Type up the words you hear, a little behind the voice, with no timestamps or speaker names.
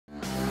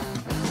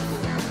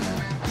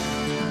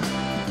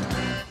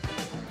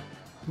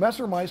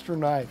Messermeister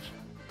knives.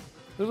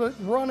 There's a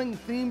running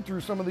theme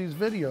through some of these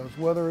videos,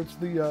 whether it's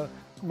the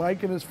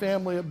Mike and his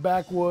family at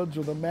Backwoods,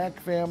 or the Mac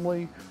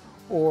family,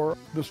 or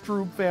the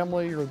Strube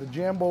family, or the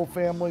Jambo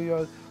family.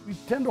 We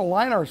tend to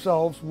align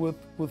ourselves with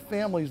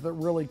families that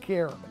really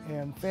care,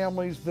 and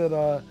families that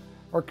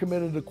are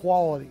committed to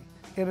quality.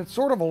 And it's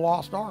sort of a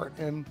lost art,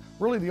 and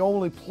really the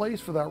only place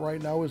for that right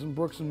now isn't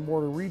bricks and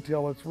mortar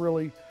retail. It's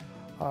really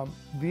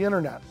the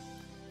internet.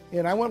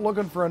 And I went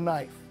looking for a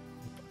knife.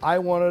 I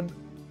wanted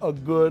a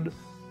good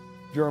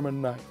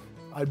German knife.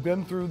 I'd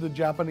been through the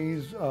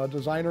Japanese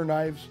designer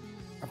knives.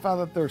 I found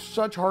that they're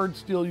such hard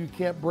steel you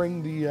can't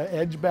bring the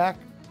edge back.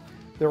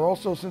 They're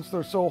also, since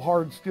they're so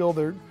hard steel,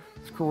 there's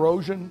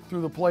corrosion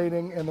through the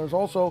plating, and there's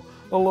also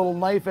a little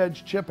knife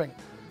edge chipping.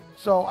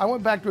 So I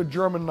went back to a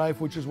German knife,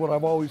 which is what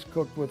I've always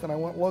cooked with, and I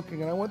went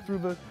looking, and I went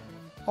through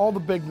all the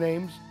big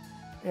names,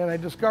 and I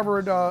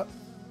discovered a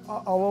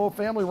little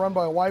family run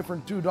by a wife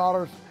and 2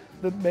 daughters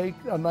that make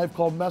a knife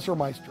called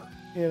Messermeister.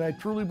 And I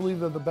truly believe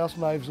they're the best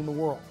knives in the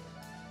world.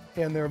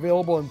 And they're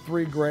available in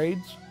 3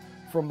 grades,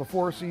 from the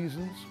Four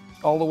Seasons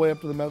all the way up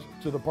to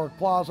the Park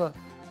Plaza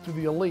to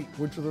the Elite,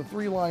 which are the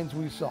 3 lines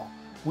we sell.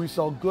 We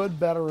sell good,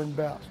 better, and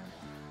best.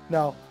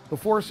 Now, the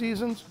Four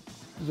Seasons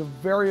is a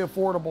very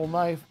affordable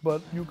knife,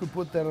 but you could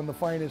put that in the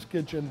finest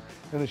kitchen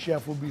and the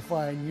chef would be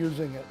fine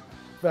using it.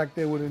 In fact,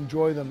 they would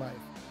enjoy the knife.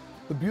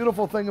 The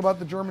beautiful thing about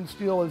the German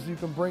steel is you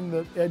can bring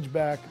the edge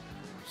back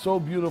so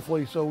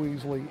beautifully, so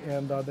easily,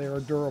 and they are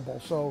durable.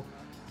 So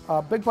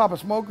Big Poppa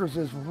Smokers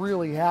is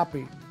really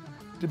happy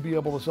to be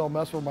able to sell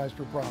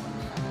Messermeister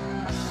products.